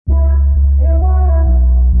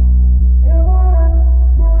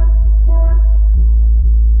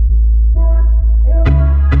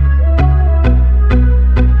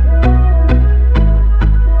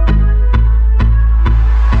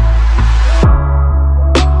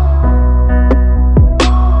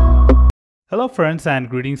Hello friends and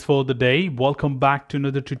greetings for the day. Welcome back to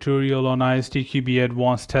another tutorial on ISTQB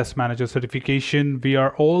Advance Test Manager certification. We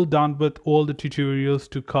are all done with all the tutorials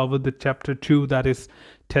to cover the chapter 2, that is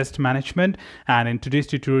test management, and in today's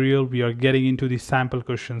tutorial we are getting into the sample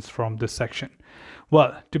questions from this section.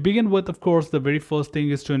 Well, to begin with, of course, the very first thing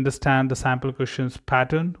is to understand the sample questions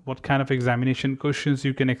pattern, what kind of examination questions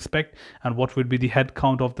you can expect, and what would be the head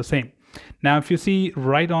count of the same. Now, if you see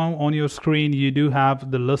right on your screen, you do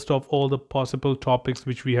have the list of all the possible topics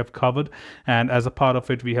which we have covered, and as a part of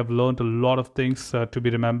it we have learned a lot of things to be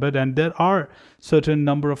remembered, and there are certain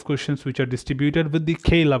number of questions which are distributed with the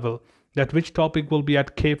K level, that which topic will be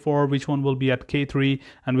at K4, which one will be at K3,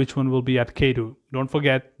 and which one will be at K2. Don't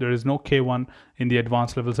forget, there is no K1 in the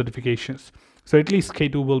advanced level certifications. So at least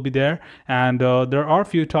K2 will be there, and there are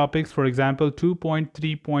few topics, for example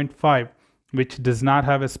 2.3.5, which does not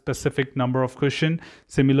have a specific number of question.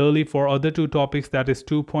 Similarly, for other two topics, that is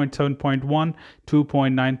 2.7.1,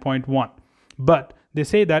 2.9.1. But they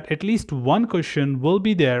say that at least one question will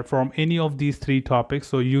be there from any of these three topics,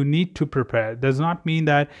 so you need to prepare. Does not mean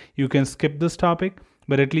that you can skip this topic,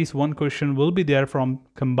 but at least one question will be there from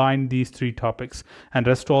combine these three topics, and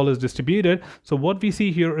rest all is distributed. So what we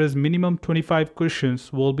see here is minimum 25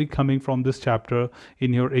 questions will be coming from this chapter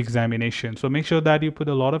in your examination. So make sure that you put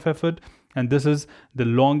a lot of effort, and this is the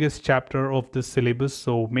longest chapter of this syllabus,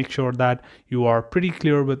 so make sure that you are pretty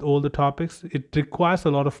clear with all the topics. It requires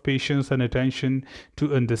a lot of patience and attention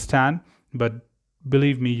to understand, but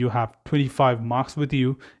believe me, you have 25 marks with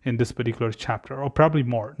you in this particular chapter, or probably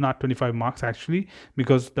more, not 25 marks actually,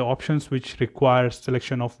 because the options which require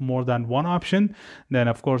selection of more than one option, then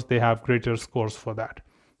of course they have greater scores for that.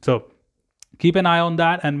 So keep an eye on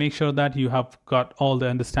that and make sure that you have got all the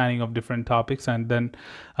understanding of different topics, and then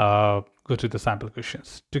go to the sample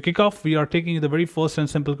questions. To kick off, we are taking the very first and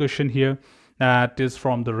simple question here, that is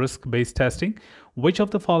from the risk-based testing. Which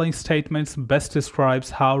of the following statements best describes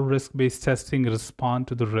how risk-based testing respond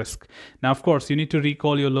to the risk? Now, of course, you need to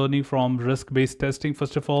recall your learning from risk-based testing,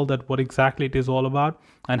 first of all, that what exactly it is all about,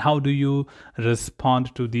 and how do you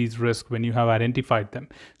respond to these risks when you have identified them.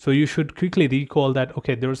 So you should quickly recall that,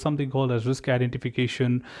 okay, there is something called as risk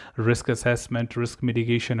identification, risk assessment, risk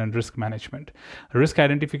mitigation, and risk management. Risk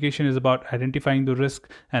identification is about identifying the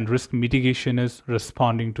risk, and risk mitigation is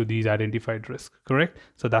responding to these identified risks, correct?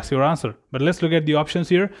 So that's your answer. But let's look at the options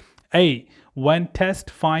here. A, when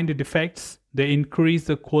tests find defects, they increase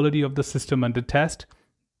the quality of the system under test.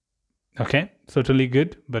 Okay, certainly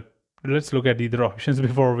good, but let's look at either options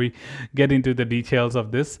before we get into the details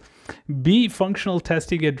of this. B, functional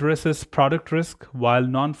testing addresses product risk, while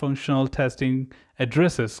non-functional testing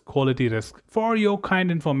addresses quality risk. For your kind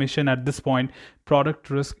information at this point, product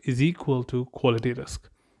risk is equal to quality risk.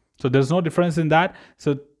 So there's no difference in that.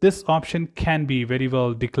 So this option can be very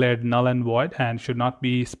well declared null and void and should not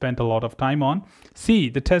be spent a lot of time on.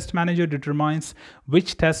 C, the test manager determines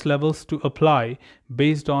which test levels to apply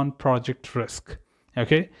based on project risk.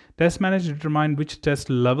 Okay, test manager determine which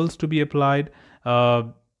test levels to be applied.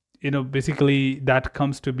 Basically that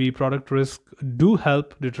comes to be product risk do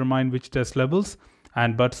help determine which test levels,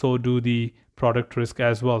 and but so do the product risk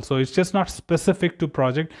as well. So it's just not specific to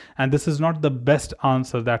project, and this is not the best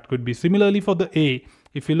answer that could be. Similarly for the A,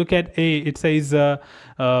 if you look at A, it says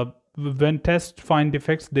when tests find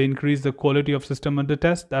defects, they increase the quality of system under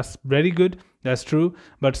test. That's very good, that's true,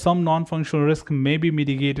 but some non-functional risk may be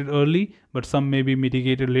mitigated early, but some may be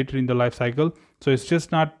mitigated later in the life cycle. So it's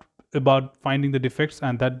just not about finding the defects,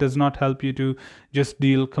 and that does not help you to just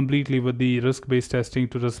deal completely with the risk-based testing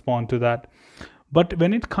to respond to that. But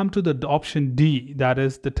when it comes to the option D, that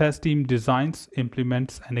is the test team designs,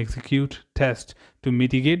 implements, and execute tests to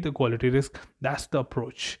mitigate the quality risk, that's the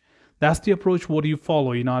approach. That's the approach what you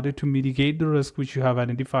follow in order to mitigate the risk which you have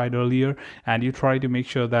identified earlier, and you try to make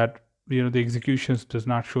sure that the executions does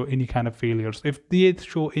not show any kind of failures. If they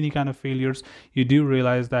show any kind of failures, you do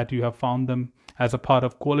realize that you have found them as a part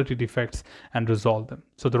of quality defects and resolve them.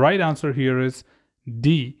 So the right answer here is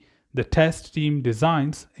D. The test team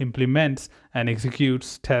designs, implements, and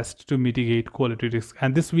executes tests to mitigate quality risk.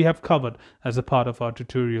 And this we have covered as a part of our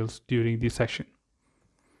tutorials during this session.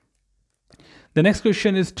 The next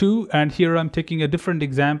question is 2, and here I'm taking a different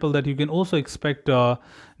example that you can also expect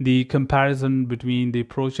the comparison between the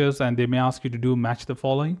approaches, and they may ask you to do match the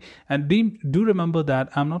following. And do remember that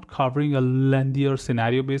I'm not covering a lengthier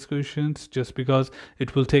scenario-based questions just because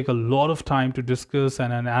it will take a lot of time to discuss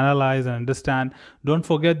and analyze and understand. Don't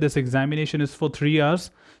forget, this examination is for 3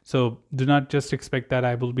 hours. So do not just expect that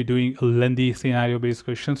I will be doing a lengthy scenario-based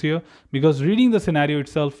questions here, because reading the scenario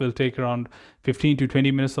itself will take around 15 to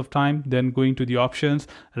 20 minutes of time, then going to the options,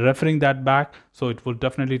 referring that back. So it will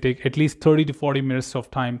definitely take at least 30 to 40 minutes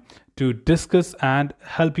of time to discuss and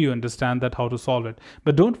help you understand that how to solve it.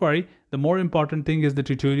 But don't worry, the more important thing is the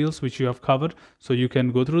tutorials which you have covered. So you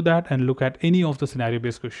can go through that and look at any of the scenario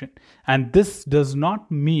based question. And this does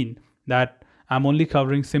not mean that I'm only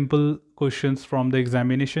covering simple questions from the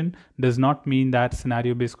examination. Does not mean that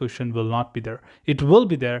scenario based question will not be there. It will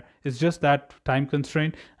be there. It's just that time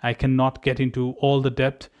constraint. I cannot get into all the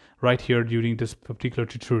depth right here during this particular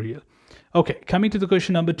tutorial. Okay, coming to the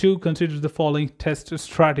question number 2, consider the following test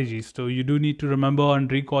strategies. So you do need to remember and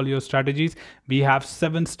recall your strategies. We have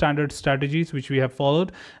 7 standard strategies which we have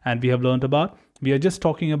followed and we have learned about. We are just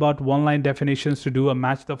talking about one-line definitions to do a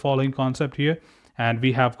match the following concept here. And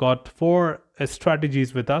we have got 4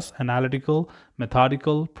 strategies with us: analytical,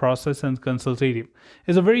 methodical, process, and consultative.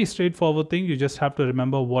 It's a very straightforward thing. You just have to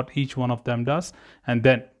remember what each one of them does and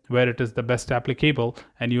then where it is the best applicable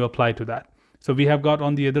and you apply to that. So we have got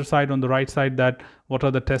on the other side, on the right side, that what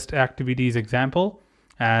are the test activities example,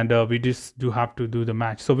 and we just do have to do the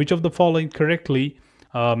match. So which of the following correctly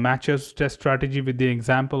matches test strategy with the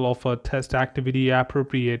example of a test activity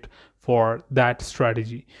appropriate for that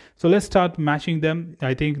strategy? So let's start matching them.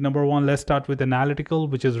 I think number 1, let's start with analytical,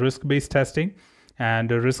 which is risk-based testing.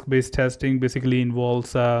 And risk-based testing basically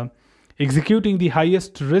involves executing the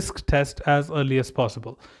highest risk test as early as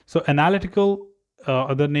possible. So analytical,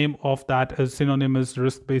 other name of that is synonymous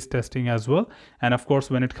risk-based testing as well. And of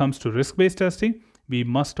course, when it comes to risk-based testing, we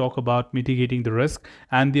must talk about mitigating the risk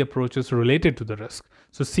and the approaches related to the risk.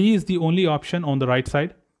 So C is the only option on the right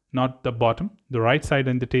side, not the bottom, the right side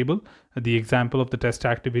in the table, the example of the test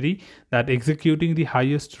activity, that executing the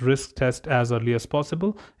highest risk test as early as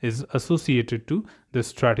possible is associated to this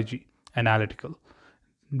strategy, analytical.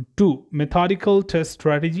 2, methodical test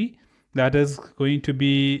strategy. That is going to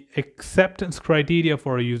be acceptance criteria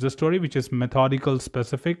for a user story, which is methodical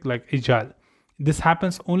specific, like Agile. This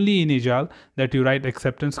happens only in Agile, that you write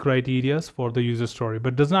acceptance criteria for the user story,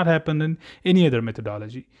 but does not happen in any other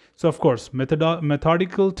methodology. So of course,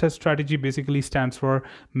 methodical test strategy basically stands for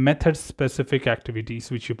method specific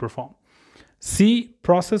activities which you perform. C,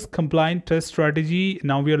 process compliant test strategy.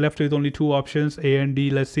 Now we are left with only 2 options, A and D.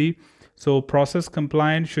 Let's see. So process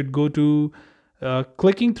compliant should go to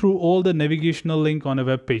clicking through all the navigational link on a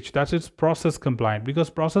web page. That is process compliant, because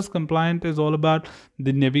process compliant is all about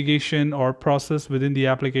the navigation or process within the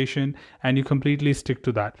application, and you completely stick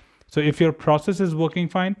to that. So if your process is working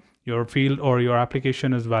fine, your field or your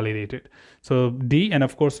application is validated. So D, and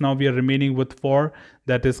of course now we are remaining with 4,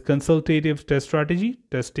 that is consultative test strategy,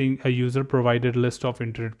 testing a user provided list of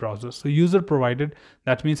internet browsers. So user provided,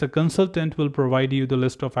 that means a consultant will provide you the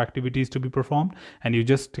list of activities to be performed, and you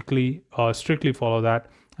just strictly follow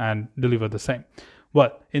that and deliver the same.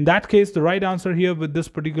 Well, in that case, the right answer here with this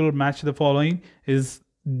particular match the following is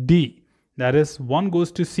D. That is 1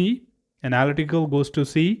 goes to C, analytical goes to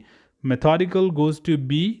C, methodical goes to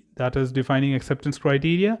B, that is defining acceptance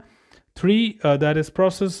criteria. 3, that is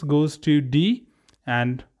process, goes to D,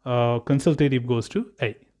 and consultative goes to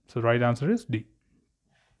A. So the right answer is D.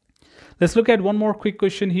 Let's look at one more quick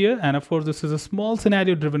question here. And of course, this is a small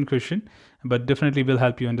scenario driven question, but definitely will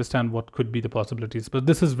help you understand what could be the possibilities. But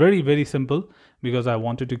this is very, very simple because I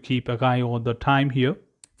wanted to keep an eye on the time here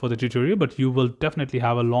for the tutorial, but you will definitely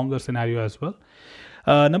have a longer scenario as well.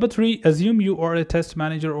 Number 3, assume you are a test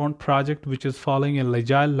manager on project which is following an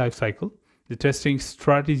agile lifecycle. The testing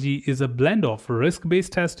strategy is a blend of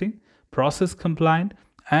risk-based testing, process compliant,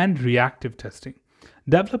 and reactive testing.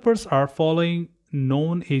 Developers are following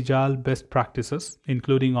known agile best practices,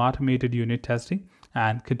 including automated unit testing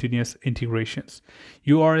and continuous integrations.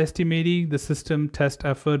 You are estimating the system test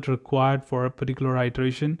effort required for a particular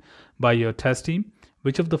iteration by your test team.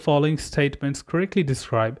 Which of the following statements correctly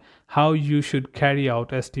describe how you should carry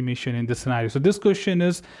out estimation in this scenario? So this question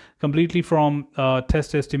is completely from a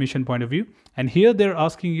test estimation point of view. And here they're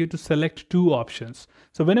asking you to select 2 options.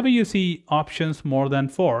 So whenever you see options more than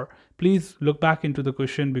 4, please look back into the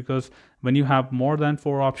question, because when you have more than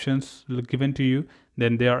 4 options given to you,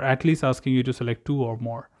 then they are at least asking you to select 2 or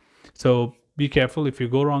more. So be careful. If you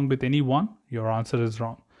go wrong with any one, your answer is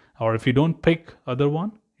wrong. Or if you don't pick other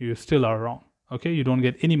one, you still are wrong. Okay, you don't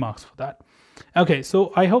get any marks for that. Okay,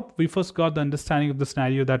 so I hope we first got the understanding of the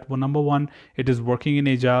scenario that number 1, it is working in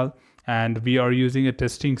Agile, and we are using a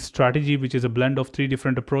testing strategy which is a blend of 3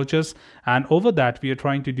 different approaches. And over that, we are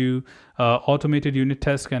trying to do automated unit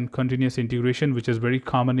tests and continuous integration, which is very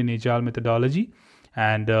common in Agile methodology.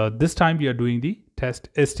 And this time we are doing the test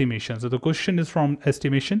estimation. So the question is from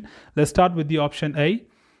estimation. Let's start with the option A.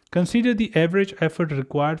 Consider the average effort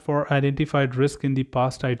required for identified risk in the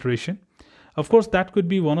past iteration. Of course, that could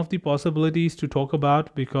be one of the possibilities to talk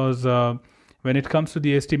about, because when it comes to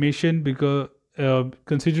the estimation, because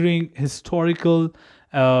considering historical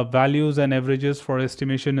values and averages for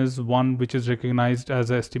estimation is one which is recognized as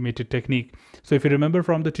an estimated technique. So if you remember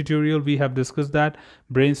from the tutorial, we have discussed that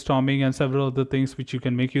brainstorming and several other things which you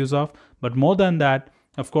can make use of. But more than that,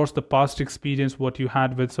 of course, the past experience, what you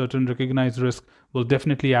had with certain recognized risk, will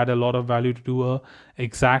definitely add a lot of value to do a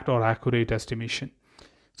exact or accurate estimation.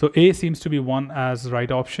 So A seems to be one as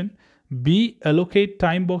right option. B, allocate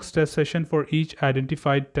time box test session for each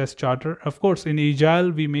identified test charter. Of course, in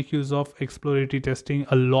Agile, we make use of exploratory testing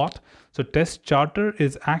a lot. So test charter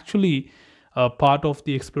is actually a part of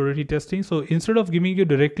the exploratory testing. So instead of giving you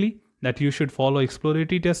directly that you should follow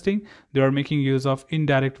exploratory testing, they are making use of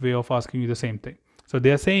indirect way of asking you the same thing. So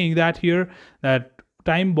they are saying that here, that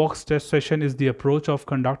time box test session is the approach of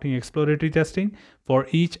conducting exploratory testing for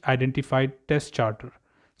each identified test charter.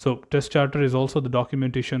 So test charter is also the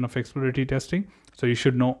documentation of exploratory testing. So you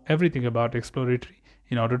should know everything about exploratory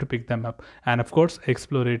in order to pick them up. And of course,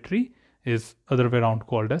 exploratory is other way around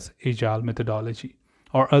called as Agile methodology,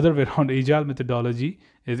 or other way around, Agile methodology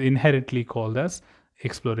is inherently called as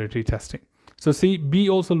exploratory testing. So see, B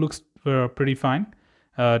also looks pretty fine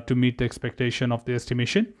to meet the expectation of the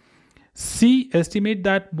estimation. C, estimate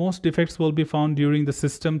that most defects will be found during the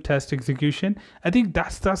system test execution. I think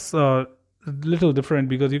that's little different,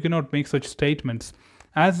 because you cannot make such statements.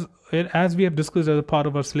 As we have discussed as a part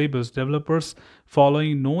of our syllabus, developers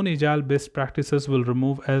following known agile best practices will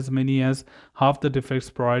remove as many as half the defects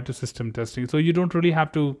prior to system testing. So you don't really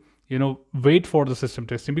have to wait for the system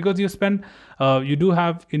testing, because you do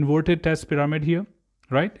have inverted test pyramid here,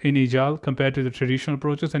 right, in Agile compared to the traditional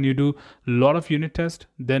approaches, and you do a lot of unit test,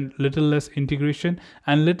 then little less integration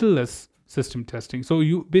and little less system testing. So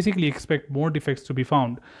you basically expect more defects to be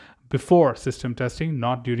found before system testing,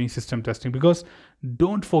 not during system testing, because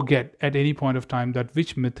don't forget at any point of time that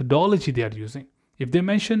which methodology they are using. If they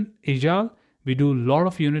mention Agile, we do a lot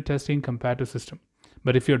of unit testing compared to system.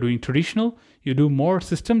 But if you're doing traditional, you do more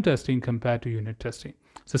system testing compared to unit testing.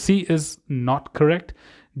 So C is not correct.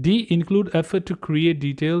 D, include effort to create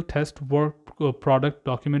detailed test work product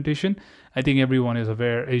documentation. I think everyone is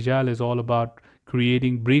aware Agile is all about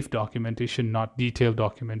creating brief documentation, not detailed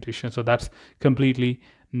documentation. So that's completely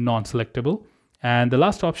non-selectable. And the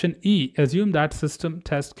last option, E, assume that system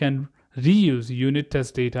test can reuse unit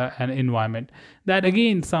test data and environment. That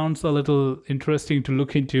again sounds a little interesting to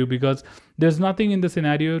look into, because there's nothing in the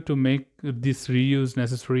scenario to make this reuse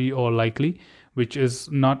necessary or likely, which is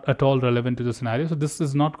not at all relevant to the scenario. So this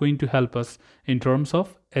is not going to help us in terms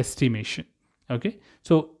of estimation. Okay,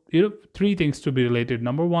 so three things to be related.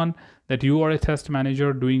 Number one, that you are a test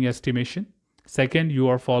manager doing estimation. Second, you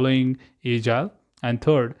are following Agile. And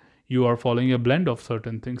third, you are following a blend of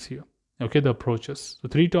certain things here. Okay, the approaches. So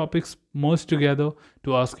three topics merged together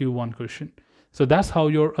to ask you one question. So that's how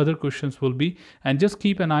your other questions will be. And just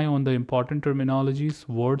keep an eye on the important terminologies,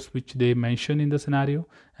 words which they mention in the scenario,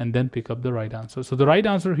 and then pick up the right answer. So the right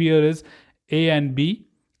answer here is A and B.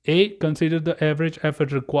 A, consider the average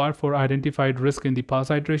effort required for identified risk in the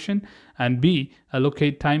past iteration. And B,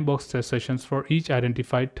 allocate time box test sessions for each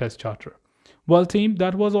identified test charter. Well, team,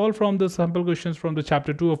 that was all from the sample questions from the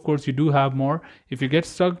chapter 2. Of course, you do have more. If you get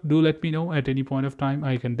stuck, do let me know at any point of time.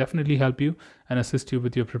 I can definitely help you and assist you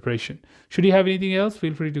with your preparation. Should you have anything else,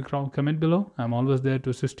 feel free to comment below. I'm always there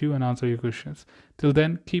to assist you and answer your questions. Till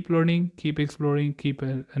then, keep learning, keep exploring, keep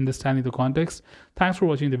understanding the context. Thanks for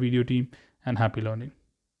watching the video, team, and happy learning.